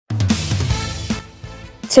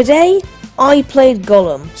Today, I played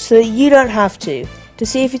Gollum so that you don't have to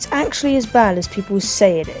see if it's actually as bad as people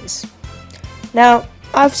say it is. Now,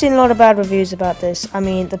 I've seen a lot of bad reviews about this. I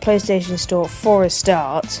mean, the PlayStation Store for a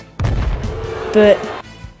start. But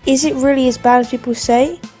is it really as bad as people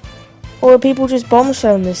say? Or are people just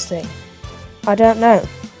bombshelling this thing? I don't know.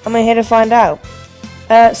 I'm here to find out.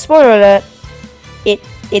 Spoiler alert, it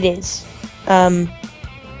is.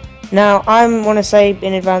 Now, I want to say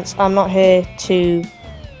in advance, I'm not here to,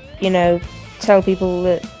 tell people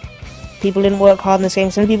that people didn't work hard in this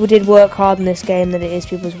game. Some people did work hard in this game, that it is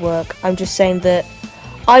people's work. I'm just saying that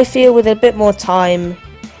I feel with a bit more time,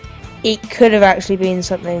 it could have actually been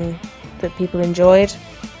something that people enjoyed.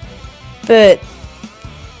 But,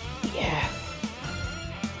 yeah.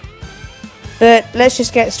 But let's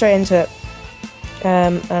just get straight into it.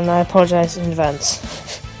 And I apologise in advance.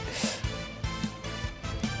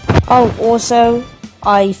 Oh, also,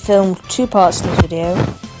 I filmed 2 parts of this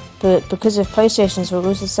video, but because of PlayStation's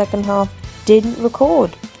rules, the second half didn't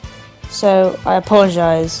record. So, I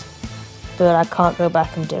apologise, but I can't go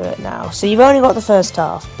back and do it now. So you've only got the first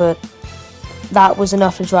half, but that was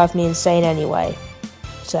enough to drive me insane anyway.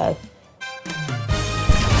 So.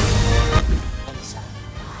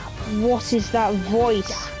 What is that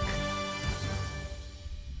voice?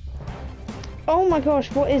 Oh my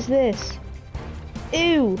gosh, what is this?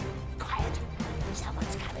 Ew! Quiet.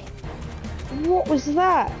 Someone's coming. What was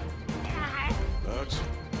that?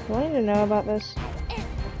 Do I need to know about this?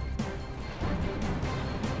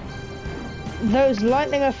 Those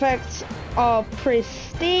lightning effects are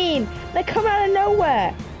pristine! They come out of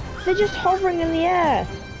nowhere! They're just hovering in the air!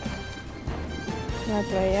 Can I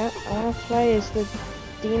play yet? I want to play as the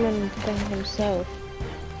demon thing himself.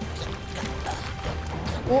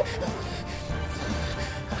 What?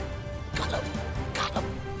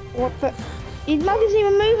 What the? His mug isn't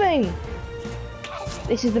even moving!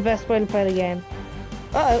 This is the best way to play the game.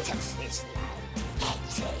 Uh-oh.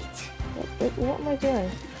 What am I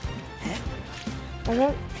doing? I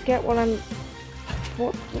don't get what I'm...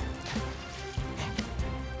 What?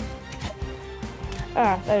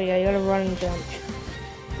 Ah, there we go, you gotta run and jump.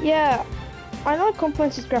 Yeah, I know it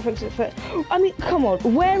complements its graphics at first. I mean, come on,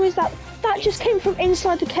 where is that? That just came from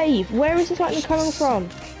inside the cave. Where is this lightning coming from?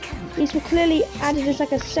 These were clearly added as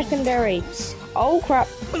like a secondary. Oh crap.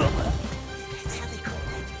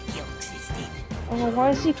 Oh, why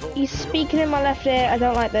is he's speaking in my left ear? I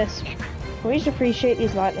don't like this. Can we just appreciate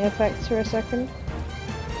these lightning effects for a second?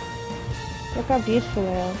 Look how beautiful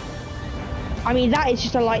they are. I mean, that is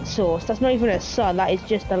just a light source. That's not even a sun, that is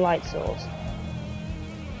just a light source.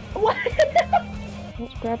 What?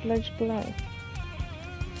 Let's grab ledge below.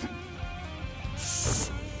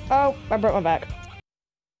 Oh, I broke my back.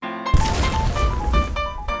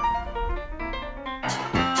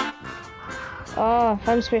 Oh,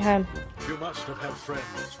 home sweet home. You must have had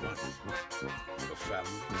friends once. A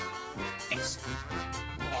family.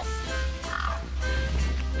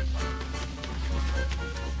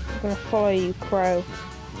 I'm gonna follow you, Crow.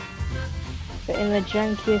 But in the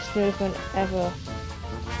jankiest movement ever.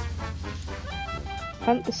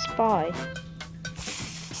 Hunt the spy.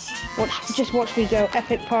 Just watch me go.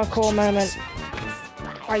 Epic parkour moment.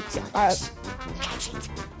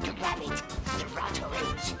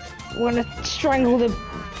 We're gonna strangle the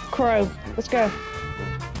crow. Let's go.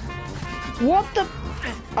 What the?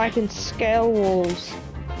 I can scale walls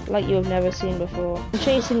like you have never seen before. I'm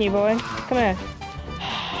chasing you, boy. Come here.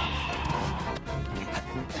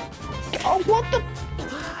 Oh, what the?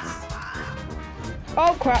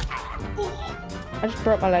 Oh crap! I just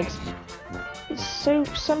broke my legs. It's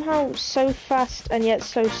somehow so fast and yet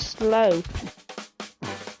so slow.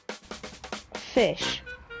 Fish.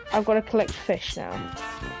 I've got to collect fish now.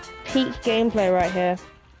 Peak gameplay right here.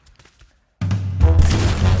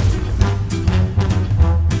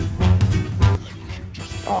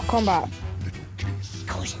 Oh, combat.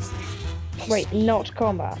 Wait, not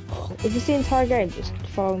combat. Is this the entire game just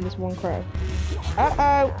following this one crow?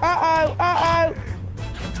 Uh-oh! Uh-oh! Uh-oh!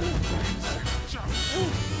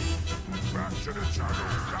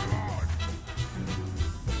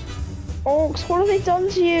 Orcs, what have they done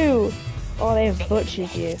to you? Oh, they've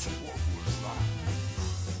butchered you.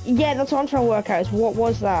 Yeah, that's what I'm trying to work out, is what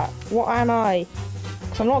was that? What am I?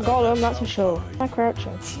 Because I'm not Gollum, that's for sure. Am I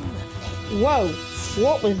crouching? Whoa!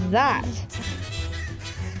 What was that?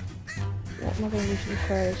 What am I going to do to the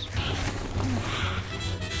crows?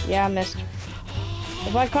 Yeah, I missed.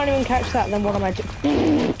 If I can't even catch that, then what am I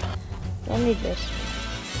doing? I need this.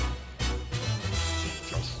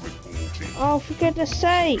 Oh, for goodness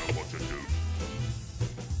sake!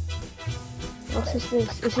 What is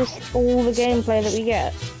this? Is this all the gameplay that we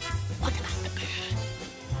get?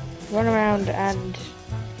 run around and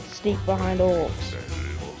sneak behind orcs.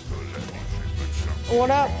 What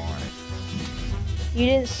up? You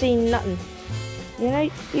didn't see nothing. You know,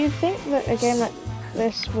 you'd think that a game like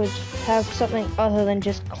this would have something other than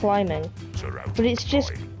just climbing, but it's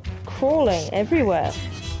just crawling everywhere.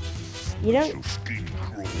 You don't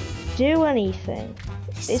do anything.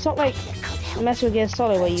 It's not like Metal Gear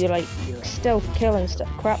Solid where you like stealth killing stuff.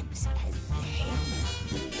 Crap.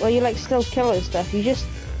 Well, you like stealth killing stuff. You just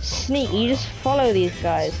sneak. You just follow these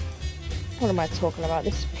guys. What am I talking about?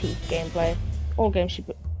 This is peak gameplay. All games should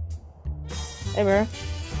be. Hey, bro.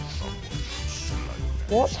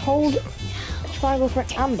 What? Hold a triangle for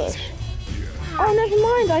an ambush? Oh, never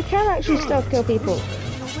mind. I can actually stealth kill people.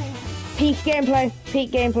 Peak gameplay.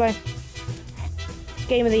 Peak gameplay.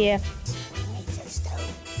 Game of the year.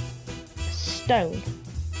 Stone.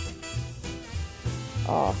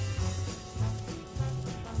 Oh.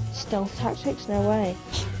 Stealth tactics? No way.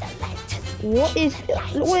 What is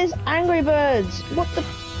Angry Birds? What the?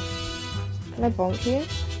 Can I bonk you?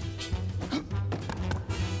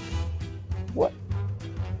 What?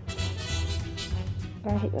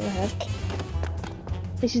 Can I hit you in the head?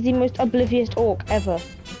 This is the most oblivious orc ever.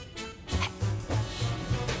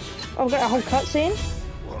 Oh, I've got a whole cutscene?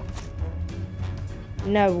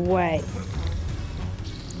 No way.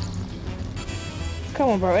 Come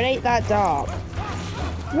on, bro, it ain't that dark.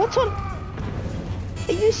 What on?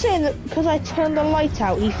 Are you saying that because I turned the light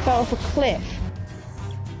out, he fell off a cliff?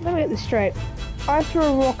 Let me get this straight. I threw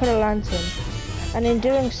a rock at a lantern, and in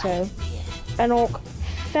doing so, an orc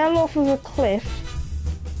fell off of a cliff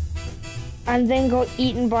and then got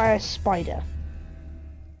eaten by a spider.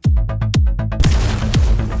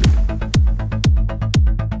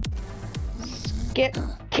 Get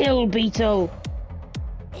kill, Beetle!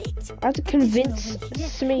 I have to convince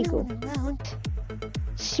Smeagol.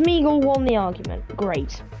 Smeagol won the argument.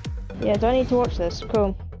 Great. Yeah, do I need to watch this?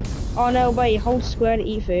 Cool. Oh no, wait, hold square to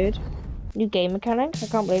eat food. New game mechanic? I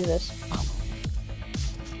can't believe this.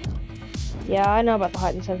 Yeah, I know about the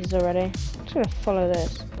heightened senses already. I'm just gonna follow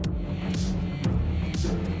this.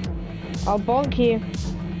 I'll bonk you.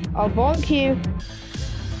 I'll bonk you.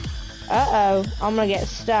 Uh-oh, I'm gonna get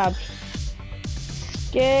stabbed.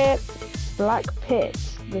 Skip Black Pit,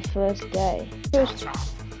 the first day.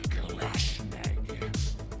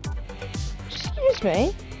 Excuse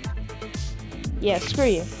me? Yeah, screw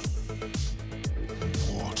you.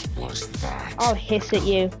 What was that? I'll hiss at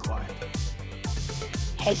you.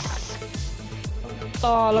 Hiss.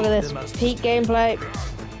 Oh, look at this. Peak gameplay.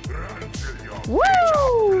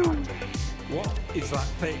 Woo! What is that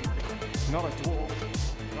thing? Not a dwarf,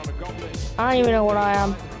 not a goblin. I don't even know what I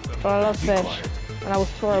am, but I love fish. And I will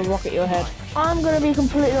throw a rock at your head. I'm gonna be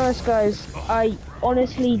completely honest, guys. I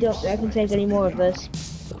honestly don't think I can take any more of this.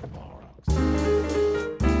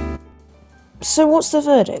 So what's the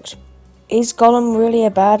verdict? Is Gollum really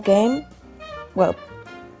a bad game? Well,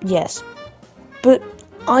 yes. But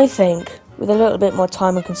I think, with a little bit more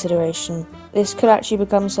time and consideration, this could actually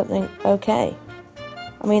become something okay.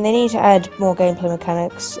 I mean, they need to add more gameplay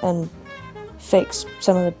mechanics and fix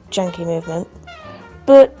some of the janky movement.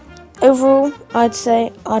 But overall, I'd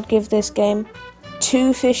say I'd give this game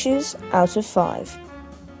 2 fishes out of 5.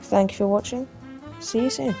 Thank you for watching. See you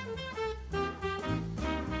soon.